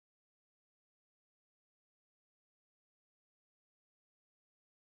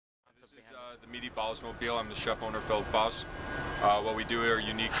the theMeatyballsMobile. I'm the chef owner, Phil Foss. What we do are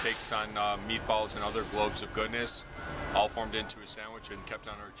unique takes on meatballs and other globes of goodness, all formed into a sandwich and kept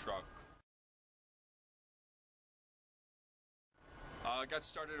on our truck. I got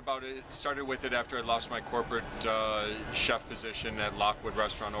started with it after I lost my corporate chef position at Lockwood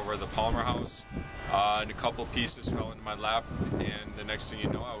Restaurant over at the Palmer House. And a couple pieces fell into my lap, and the next thing you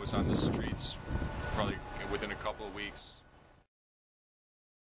know, I was on the streets probably within a couple of weeks.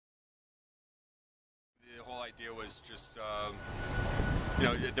 The whole idea was just,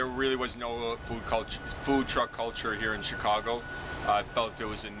 there really was no food truck culture here in Chicago. I felt it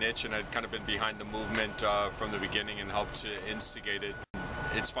was a niche, and I'd kind of been behind the movement from the beginning and helped to instigate it.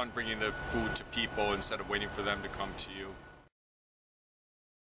 It's fun bringing the food to people instead of waiting for them to come to you.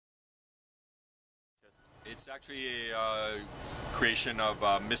 It's actually a creation of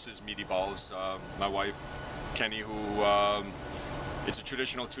Mrs. Meaty Balls, my wife, Kenny, who it's a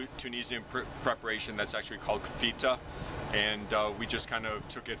traditional Tunisian preparation that's actually called kfita, and we just kind of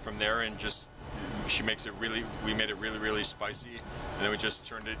took it from there and we made it really spicy, and then we just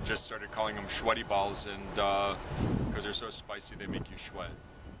started calling them sweaty balls, and because they're so spicy they make you sweat.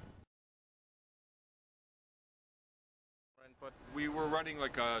 But we were running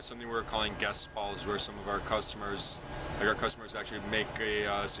like something we were calling guest balls, where some of our customers actually make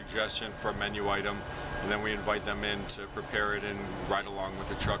a suggestion for a menu item, and then we invite them in to prepare it and ride along with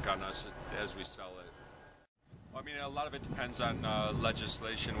the truck on us as we sell it. I mean, a lot of it depends on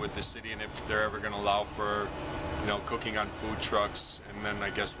legislation with the city and if they're ever going to allow for, cooking on food trucks, and then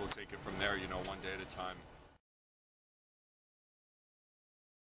I guess we'll take it from there, one day at a time.